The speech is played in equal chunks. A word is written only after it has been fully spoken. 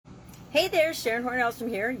Hey there, Sharon Hornelstrom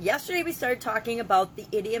here. Yesterday we started talking about the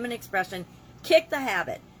idiom and expression, kick the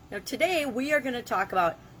habit. Now today we are going to talk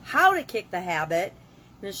about how to kick the habit.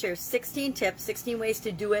 I'm going to share 16 tips, 16 ways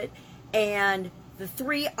to do it, and the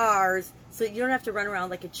 3 R's so that you don't have to run around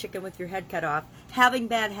like a chicken with your head cut off, having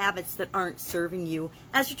bad habits that aren't serving you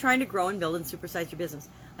as you're trying to grow and build and supersize your business.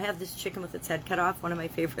 I have this chicken with its head cut off, one of my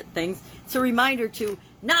favorite things. It's a reminder to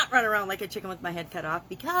not run around like a chicken with my head cut off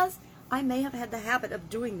because I may have had the habit of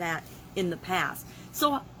doing that in the past.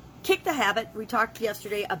 So kick the habit. We talked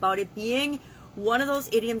yesterday about it being one of those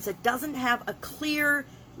idioms that doesn't have a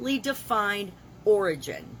clearly defined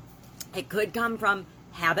origin. It could come from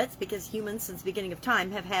habits because humans since the beginning of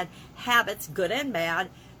time have had habits, good and bad,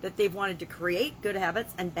 that they've wanted to create, good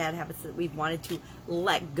habits, and bad habits that we've wanted to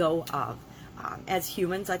let go of. As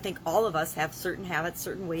humans, I think all of us have certain habits,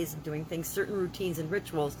 certain ways of doing things, certain routines and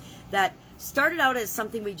rituals that started out as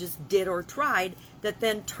something we just did or tried that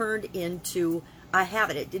then turned into a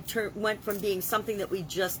habit. It went from being something that we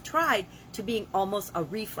just tried to being almost a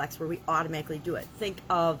reflex where we automatically do it. Think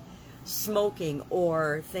of smoking,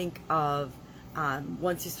 or think of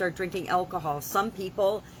once you start drinking alcohol. Some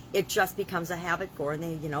people, it just becomes a habit for, and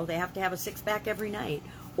they have to have a 6-pack every night,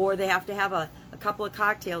 or they have to have a couple of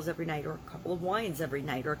cocktails every night, or a couple of wines every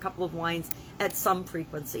night, or a couple of wines at some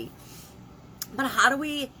frequency. But how do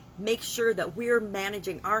we make sure that we're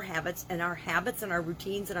managing our habits and our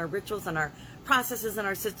routines and our rituals and our processes and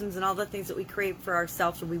our systems and all the things that we create for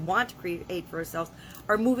ourselves or we want to create for ourselves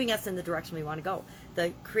are moving us in the direction we want to go,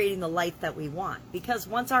 creating the life that we want? Because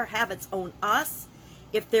once our habits own us,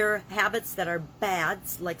 if they're habits that are bad,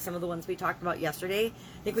 like some of the ones we talked about yesterday,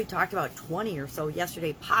 I think we talked about 20 or so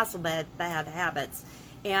yesterday, possible bad habits,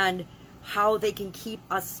 and how they can keep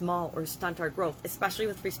us small or stunt our growth, especially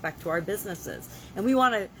with respect to our businesses. And we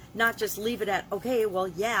want to not just leave it at, okay, well,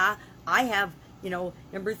 yeah, I have,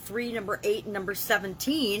 number 3, number 8, and number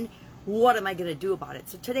 17. What am I going to do about it?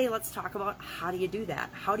 So today, let's talk about how do you do that?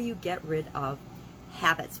 How do you get rid of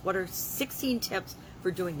habits? What are 16 tips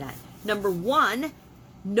for doing that? Number 1,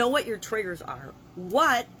 know what your triggers are.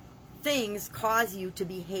 What things cause you to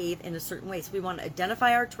behave in a certain way? So we want to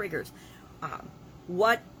identify our triggers.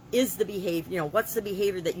 What is the behavior? What's the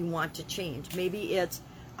behavior that you want to change? Maybe it's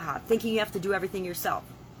thinking you have to do everything yourself.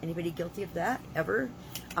 Anybody guilty of that ever?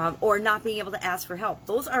 Or not being able to ask for help.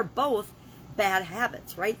 Those are both bad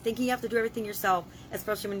habits, right? Thinking you have to do everything yourself,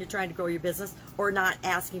 especially when you're trying to grow your business, or not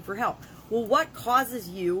asking for help. Well, what causes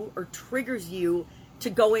you or triggers you to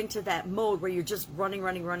go into that mode where you're just running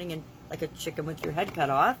and like a chicken with your head cut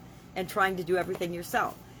off and trying to do everything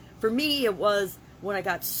yourself? For me, it was when I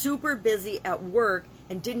got super busy at work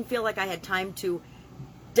and didn't feel like I had time to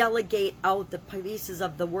delegate out the pieces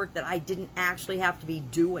of the work that I didn't actually have to be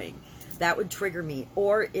doing. That would trigger me.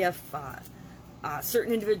 Or if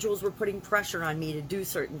certain individuals were putting pressure on me to do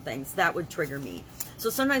certain things, that would trigger me. So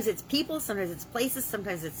sometimes it's people, sometimes it's places,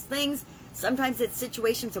 sometimes it's things, sometimes it's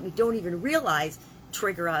situations that we don't even realize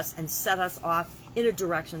trigger us and set us off in a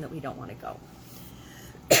direction that we don't want to go.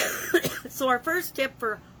 So our first tip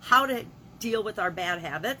for how to deal with our bad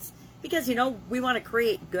habits, because we want to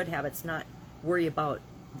create good habits, not worry about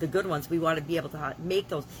the good ones. We want to be able to make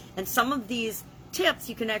those. And some of these tips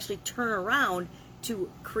you can actually turn around to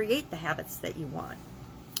create the habits that you want.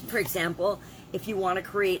 For example, if you want to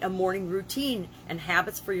create a morning routine and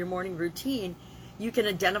habits for your morning routine, you can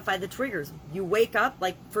identify the triggers. You wake up,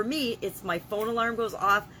 like for me, it's my phone alarm goes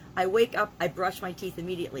off, I wake up, I brush my teeth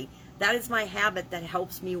immediately. That is my habit that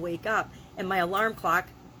helps me wake up. And my alarm clock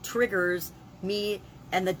triggers me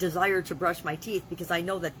and the desire to brush my teeth, because I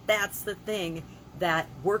know that that's the thing that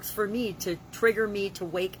works for me to trigger me to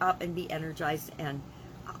wake up and be energized and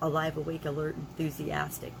alive, awake, alert,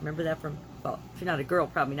 enthusiastic. Remember that from, well, if you're not a girl,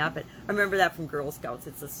 probably not, but I remember that from Girl Scouts.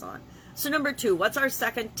 It's a song. So number 2, what's our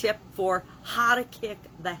second tip for how to kick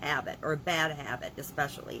the habit, or a bad habit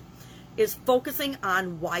especially, is focusing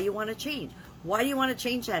on why you want to change. Why do you want to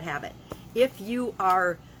change that habit? If you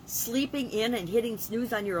are sleeping in and hitting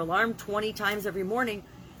snooze on your alarm 20 times every morning,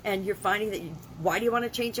 and you're finding that why do you want to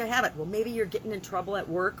change that habit? Well, maybe you're getting in trouble at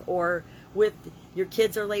work, or with your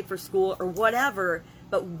kids are late for school, or whatever.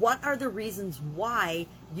 But what are the reasons why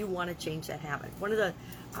you want to change that habit? One of the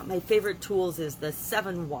my favorite tools is the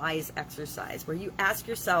 7 whys exercise, where you ask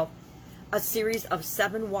yourself a series of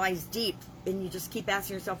 7 whys deep, and you just keep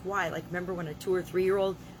asking yourself why. Like, remember when a 2 or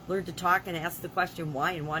 3-year-old learned to talk and asked the question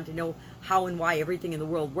why and wanted to know how and why everything in the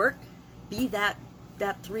world worked? Be that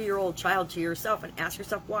 3-year-old child to yourself and ask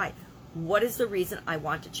yourself why. What is the reason I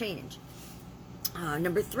want to change?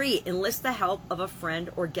 Number 3, enlist the help of a friend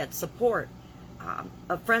or get support.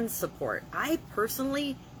 A friend's support. I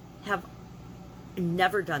personally have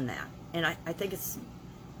never done that. And I think it's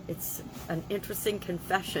an interesting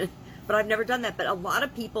confession, but I've never done that. But a lot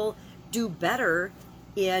of people do better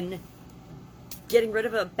in getting rid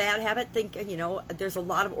of a bad habit. Think, there's a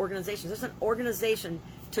lot of organizations. There's an organization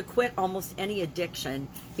to quit almost any addiction,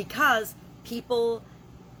 because people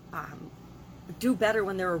do better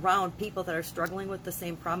when they're around people that are struggling with the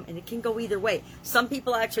same problem, and it can go either way. Some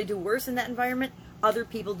people actually do worse in that environment. Other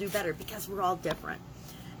people do better, because we're all different.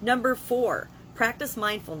 Number 4, practice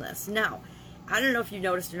mindfulness. Now, I don't know if you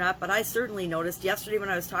noticed or not, but I certainly noticed yesterday when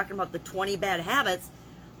I was talking about the 20 bad habits,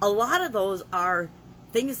 a lot of those are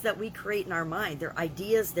things that we create in our mind. They're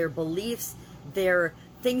ideas, they're beliefs, they're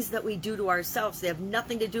things that we do to ourselves. They have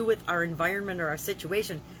nothing to do with our environment or our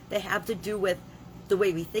situation. They have to do with the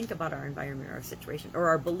way we think about our environment or our situation, or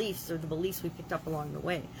our beliefs, or the beliefs we picked up along the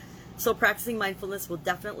way. So practicing mindfulness will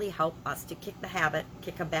definitely help us to kick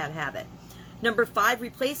a bad habit. Number 5,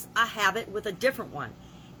 replace a habit with a different one.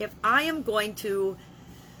 If I am going to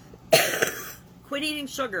quit eating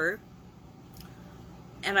sugar,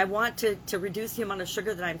 and I want to reduce the amount of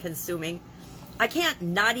sugar that I'm consuming, I can't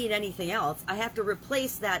not eat anything else. I have to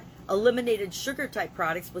replace that eliminated sugar type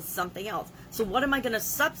products with something else. So what am I going to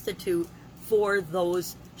substitute for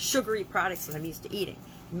those sugary products that I'm used to eating?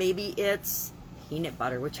 Maybe it's peanut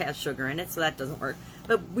butter, which has sugar in it, so that doesn't work.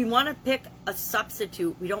 But we want to pick a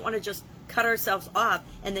substitute. We don't want to just cut ourselves off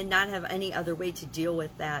and then not have any other way to deal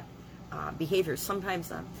with that behavior.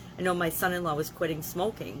 Sometimes I know my son-in-law was quitting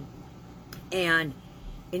smoking, and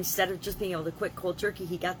instead of just being able to quit cold turkey,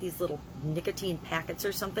 he got these little nicotine packets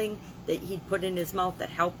or something that he'd put in his mouth that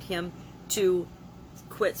helped him to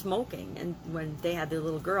quit smoking, and when they had their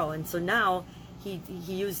little girl. And so now he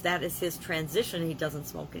used that as his transition, and he doesn't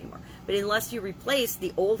smoke anymore. But unless you replace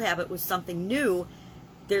the old habit with something new,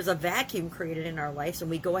 there's a vacuum created in our lives, and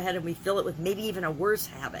we go ahead and we fill it with maybe even a worse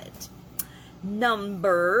habit.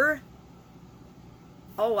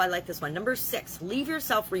 I like this one. Number 6, leave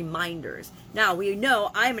yourself reminders. Now, we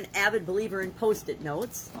know I'm an avid believer in Post-it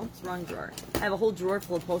notes. Oh, it's wrong drawer. I have a whole drawer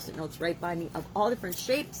full of Post-it notes right by me of all different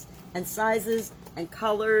shapes and sizes and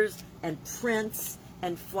colors and prints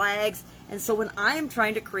and flags. And so when I am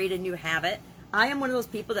trying to create a new habit, I am one of those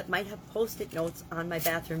people that might have Post-it notes on my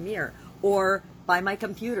bathroom mirror, or by my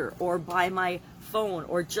computer, or by my phone,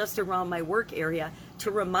 or just around my work area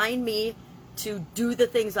to remind me to do the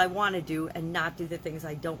things I want to do and not do the things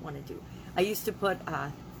I don't want to do. I used to put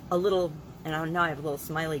a little, and now I have little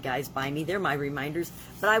smiley guys by me. They're my reminders.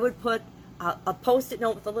 But I would put a Post-it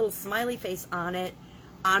note with a little smiley face on it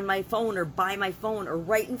on my phone, or by my phone, or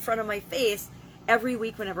right in front of my face every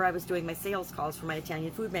week whenever I was doing my sales calls for my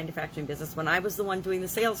Italian food manufacturing business. When I was the one doing the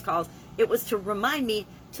sales calls, it was to remind me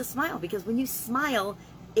to smile, because when you smile,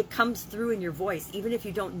 it comes through in your voice. Even if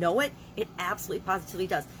you don't know it, it absolutely positively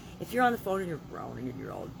does. If you're on the phone and you're groaning and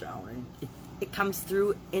you're all down, and it comes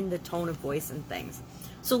through in the tone of voice and things.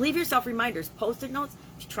 So leave yourself reminders. Post-it notes.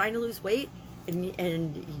 If you're trying to lose weight, and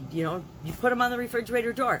you put them on the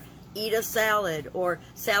refrigerator door. Eat a salad, or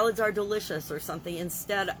salads are delicious, or something,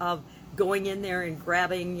 instead of going in there and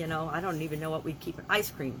grabbing, I don't even know what we'd keep.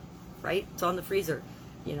 Ice cream, right? It's on the freezer.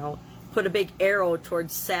 Put a big arrow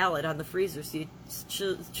towards salad on the freezer, so you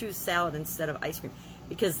choose salad instead of ice cream,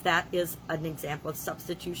 because that is an example of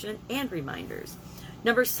substitution and reminders.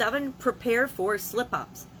 Number 7, prepare for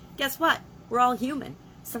slip-ups. Guess what? We're all human.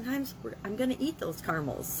 Sometimes I'm going to eat those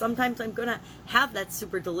caramels. Sometimes I'm going to have that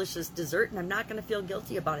super delicious dessert, and I'm not going to feel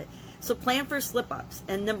guilty about it. So plan for slip-ups.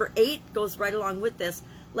 And number 8 goes right along with this.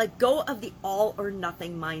 Let go of the all or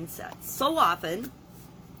nothing mindset. So often,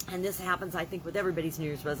 and this happens, I think, with everybody's New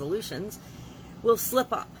Year's resolutions, we'll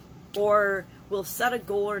slip up, or we'll set a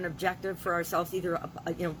goal or an objective for ourselves. Either,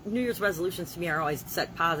 New Year's resolutions to me are always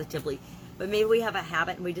set positively, but maybe we have a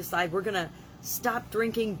habit and we decide we're going to stop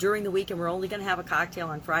drinking during the week, and we're only going to have a cocktail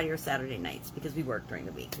on Friday or Saturday nights because we work during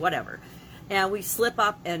the week, whatever. And we slip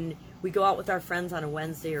up and we go out with our friends on a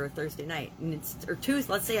Wednesday or a Thursday night, or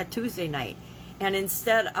Tuesday, let's say a Tuesday night. And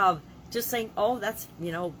instead of just saying, oh, that's,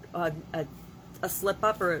 a slip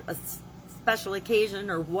up or a special occasion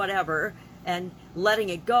or whatever, and letting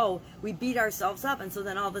it go, we beat ourselves up. And so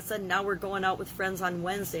then all of a sudden now we're going out with friends on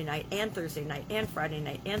Wednesday night and Thursday night and Friday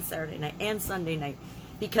night and Saturday night and Sunday night,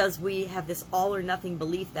 because we have this all or nothing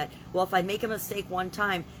belief that, well, if I make a mistake one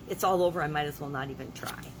time, it's all over. I might as well not even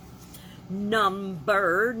try.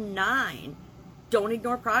 Number 9, don't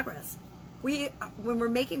ignore progress. When we're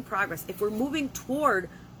making progress, if we're moving toward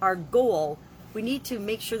our goal, we need to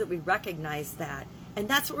make sure that we recognize that. And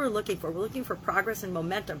that's what we're looking for. We're looking for progress and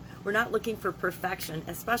momentum. We're not looking for perfection,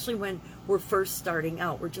 especially when we're first starting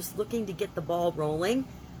out. We're just looking to get the ball rolling.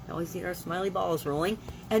 I always need our smiley balls rolling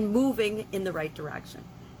and moving in the right direction.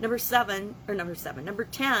 Number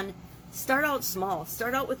 10, start out small.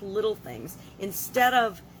 Start out with little things. Instead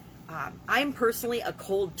of, I'm personally a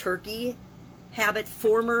cold turkey habit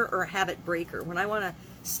former or habit breaker. When I want to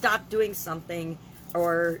stop doing something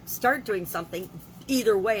or start doing something,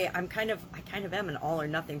 either way, I kind of am an all or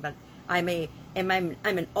nothing, but I'm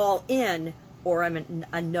an all in or I'm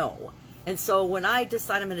a no. And so when I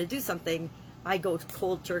decide I'm going to do something, I go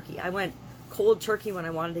cold turkey. I went cold turkey when I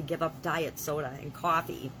wanted to give up diet soda and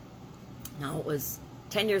coffee. Now, it was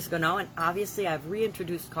 10 years ago now, and obviously I've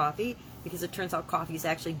reintroduced coffee because it turns out coffee is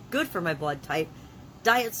actually good for my blood type.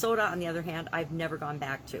 Diet soda, on the other hand, I've never gone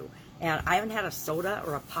back to. And I haven't had a soda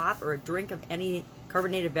or a pop or a drink of any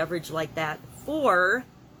carbonated beverage like that for,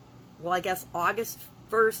 well, I guess August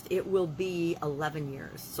 1st, it will be 11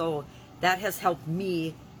 years. So that has helped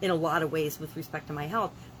me in a lot of ways with respect to my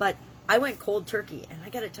health. But I went cold turkey, and I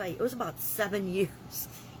got to tell you, it was about 7 years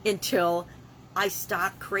until I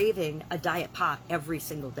stopped craving a diet pop every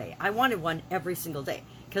single day. I wanted one every single day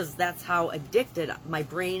because that's how addicted my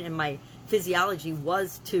brain and my physiology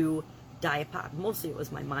was to diet pop. Mostly it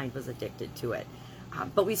was my mind was addicted to it.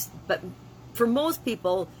 But for most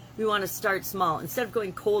people, we want to start small. Instead of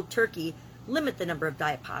going cold turkey, limit the number of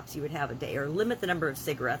diet pops you would have a day, or limit the number of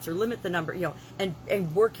cigarettes, or limit the number,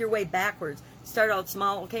 and work your way backwards. Start out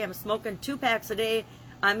small. Okay, I'm smoking 2 packs a day.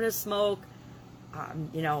 I'm going to smoke,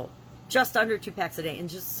 just under 2 packs a day, and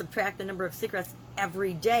just subtract the number of cigarettes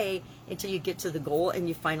every day until you get to the goal and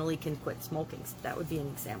you finally can quit smoking. So that would be an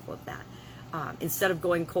example of that. Instead of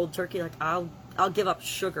going cold turkey, like I'll give up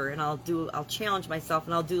sugar, and I'll challenge myself,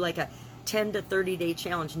 and I'll do like a 10 to 30 day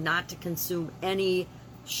challenge not to consume any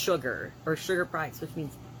sugar or sugar products, which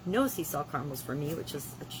means no sea salt caramels for me, which is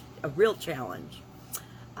a real challenge.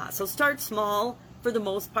 So start small for the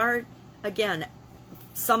most part. Again,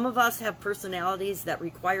 some of us have personalities that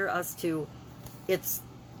require us to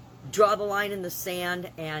draw the line in the sand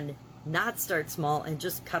and not start small and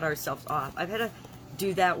just cut ourselves off. I've had to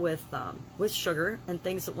do that with sugar and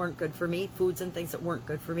things that weren't good for me, foods and things that weren't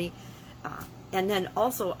good for me. And then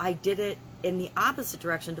also I did it in the opposite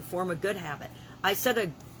direction to form a good habit. I set a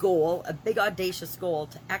goal, a big audacious goal,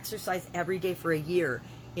 to exercise every day for a year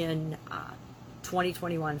in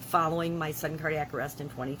 2021, following my sudden cardiac arrest in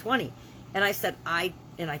 2020. And I said, I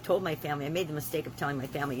told my family, I made the mistake of telling my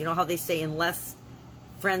family, you know how they say unless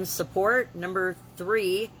friends support, number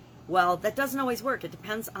 3, well, that doesn't always work. It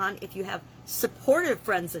depends on if you have supportive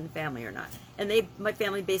friends and family or not. And my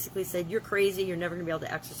family basically said, you're crazy, you're never going to be able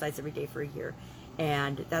to exercise every day for a year.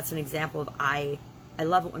 And that's an example of I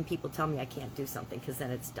love it when people tell me I can't do something, because then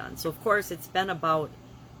it's done. So, of course, it's been about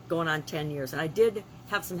going on 10 years. And I did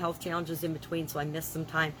have some health challenges in between, so I missed some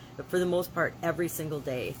time. But for the most part, every single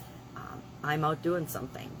day, I'm out doing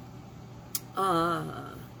something.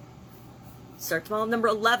 Start small. Number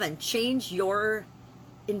 11, change your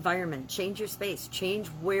environment. Change your space. Change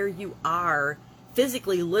where you are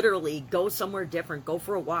physically, literally. Go somewhere different. Go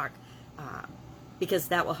for a walk, because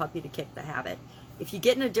that will help you to kick the habit. If you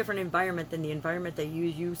get in a different environment than the environment that you're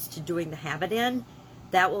used to doing the habit in,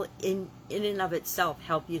 that will in and of itself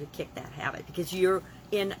help you to kick that habit, because you're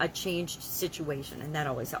in a changed situation, and that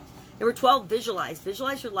always helps. Number 12, visualize.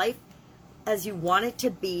 Visualize your life as you want it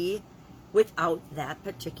to be without that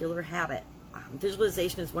particular habit.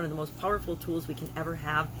 Visualization is one of the most powerful tools we can ever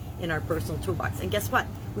have in our personal toolbox. And guess what?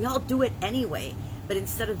 We all do it anyway. But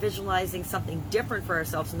instead of visualizing something different for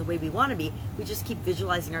ourselves in the way we want to be, we just keep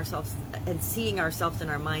visualizing ourselves and seeing ourselves in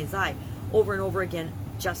our mind's eye over and over again,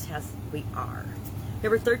 just as we are.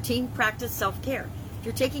 Number 13, practice self-care. If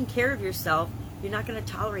you're taking care of yourself, you're not going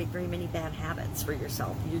to tolerate very many bad habits for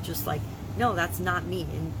yourself. You're just like, no, that's not me.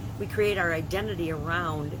 And we create our identity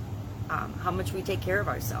around how much we take care of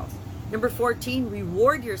ourselves. Number 14,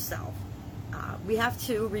 reward yourself. We have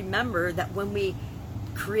to remember that when we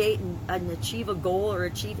create and achieve a goal or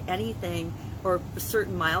achieve anything or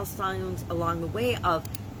certain milestones along the way of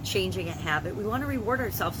changing a habit, we want to reward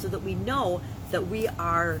ourselves so that we know that we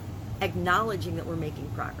are acknowledging that we're making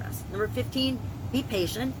progress. Number 15, be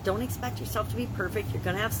patient. Don't expect yourself to be perfect. You're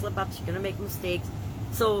going to have slip-ups. You're going to make mistakes.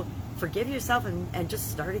 So forgive yourself and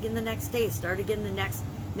just start again the next day. Start again the next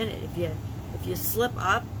minute. If you slip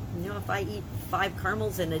up, if I eat 5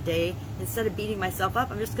 caramels in a day, instead of beating myself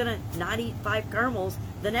up, I'm just going to not eat 5 caramels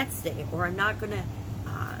the next day, or I'm not going to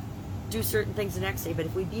do certain things the next day. But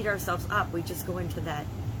if we beat ourselves up, we just go into that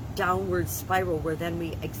downward spiral where then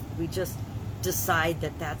we just decide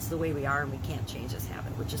that that's the way we are and we can't change this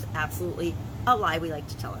habit, which is absolutely a lie we like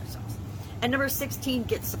to tell ourselves. And number 16,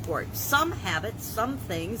 get support. Some habits, some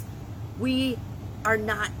things we're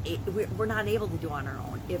not able to do on our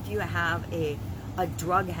own. If you have a a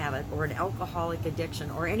drug habit or an alcoholic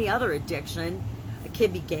addiction or any other addiction. It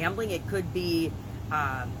could be gambling. It could be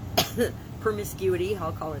promiscuity.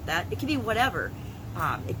 I'll call it that. It could be whatever.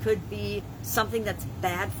 It could be something that's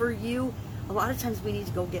bad for you. A lot of times we need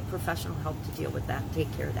to go get professional help to deal with that and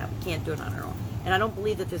take care of that. We can't do it on our own. And I don't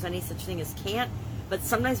believe that there's any such thing as can't, but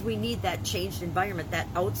sometimes we need that changed environment, that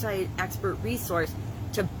outside expert resource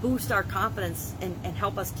to boost our confidence and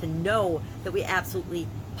help us to know that we absolutely,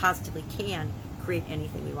 positively can create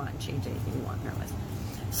anything we want and change anything we want in our lives.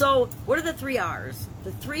 So what are the 3 R's?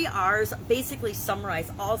 The 3 R's basically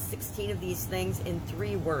summarize all 16 of these things in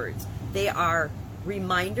 3 words. They are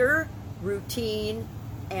reminder, routine,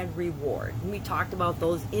 and reward. And we talked about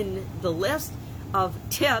those in the list of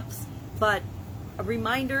tips, but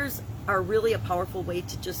reminders are really a powerful way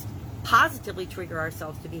to just positively trigger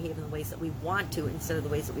ourselves to behave in the ways that we want to instead of the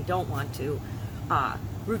ways that we don't want to.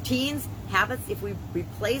 Routines, habits, if we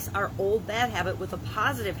replace our old bad habit with a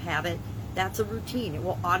positive habit, that's a routine. It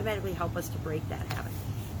will automatically help us to break that habit.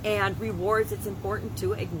 And rewards, it's important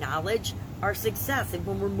to acknowledge our success and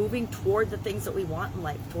when we're moving toward the things that we want in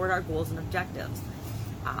life, toward our goals and objectives.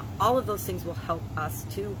 All of those things will help us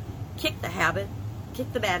to kick the habit,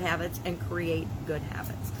 kick the bad habits, and create good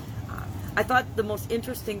habits. I thought the most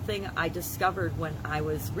interesting thing I discovered when I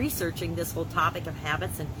was researching this whole topic of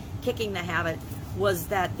habits and kicking the habit was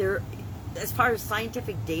that there, as far as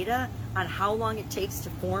scientific data on how long it takes to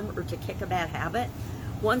form or to kick a bad habit,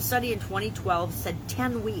 one study in 2012 said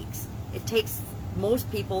 10 weeks. It takes most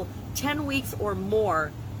people 10 weeks or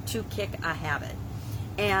more to kick a habit.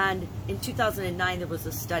 And in 2009, there was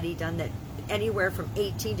a study done that anywhere from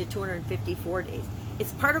 18 to 254 days.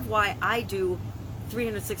 It's part of why I do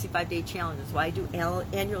 365-day challenges, why I do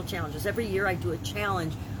annual challenges. Every year I do a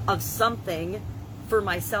challenge of something for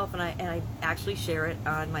myself, and I actually share it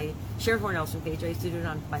on my Sharon Horn Nelson page. I used to do it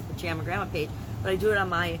on my Pajama Grandma page, but I do it on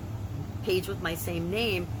my page with my same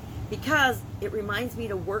name because it reminds me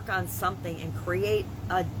to work on something and create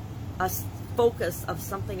a focus of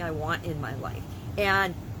something I want in my life.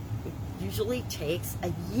 And it usually takes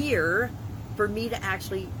a year for me to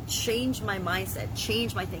actually change my mindset,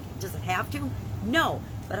 change my thinking. Does it have to? No,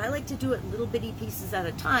 but I like to do it little bitty pieces at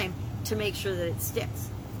a time to make sure that it sticks.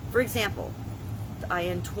 For example,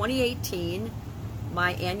 in 2018,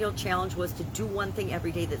 my annual challenge was to do one thing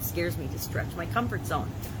every day that scares me, to stretch my comfort zone.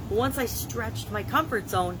 But once I stretched my comfort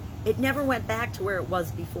zone, it never went back to where it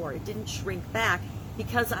was before. It didn't shrink back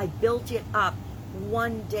because I built it up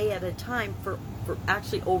one day at a time for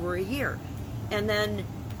actually over a year. And then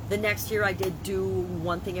the next year I did do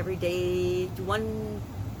one thing every day,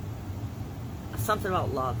 something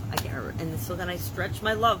about love, I can't remember. And so then I stretched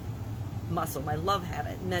my love muscle, my love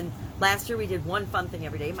habit. And then last year we did one fun thing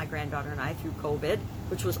every day, my granddaughter and I, through COVID,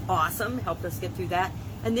 which was awesome, helped us get through that.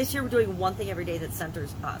 And this year we're doing one thing every day that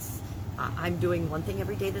centers us. I'm doing one thing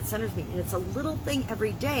every day that centers me. And it's a little thing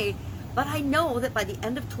every day, but I know that by the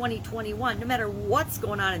end of 2021, no matter what's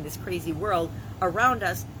going on in this crazy world around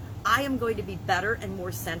us, I am going to be better and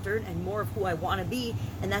more centered and more of who I want to be.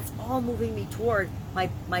 And that's all moving me toward my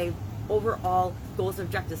overall goals and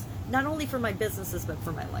objectives, not only for my businesses, but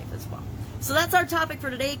for my life as well. So that's our topic for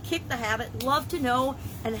today, kick the habit. Love to know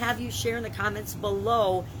and have you share in the comments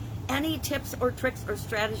below any tips or tricks or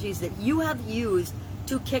strategies that you have used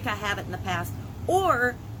to kick a habit in the past,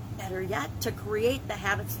 or better yet, to create the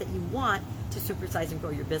habits that you want to supersize and grow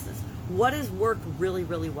your business. What has worked really,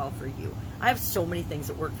 really well for you? I have so many things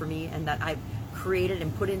that work for me and that I've created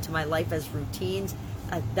and put into my life as routines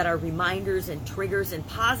that are reminders and triggers and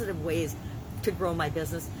positive ways to grow my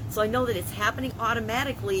business. So I know that it's happening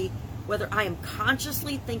automatically, whether I am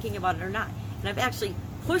consciously thinking about it or not. And I've actually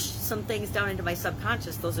pushed some things down into my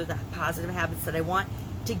subconscious. Those are the positive habits that I want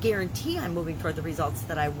to guarantee I'm moving toward the results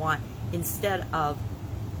that I want instead of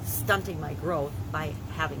stunting my growth by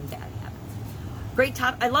having bad habits. Great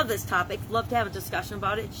topic. I love this topic. Love to have a discussion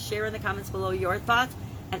about it. Share in the comments below your thoughts.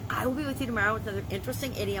 And I will be with you tomorrow with another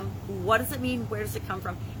interesting idiom. What does it mean? Where does it come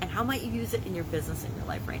from? And how might you use it in your business and your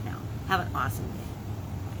life right now? Have an awesome day.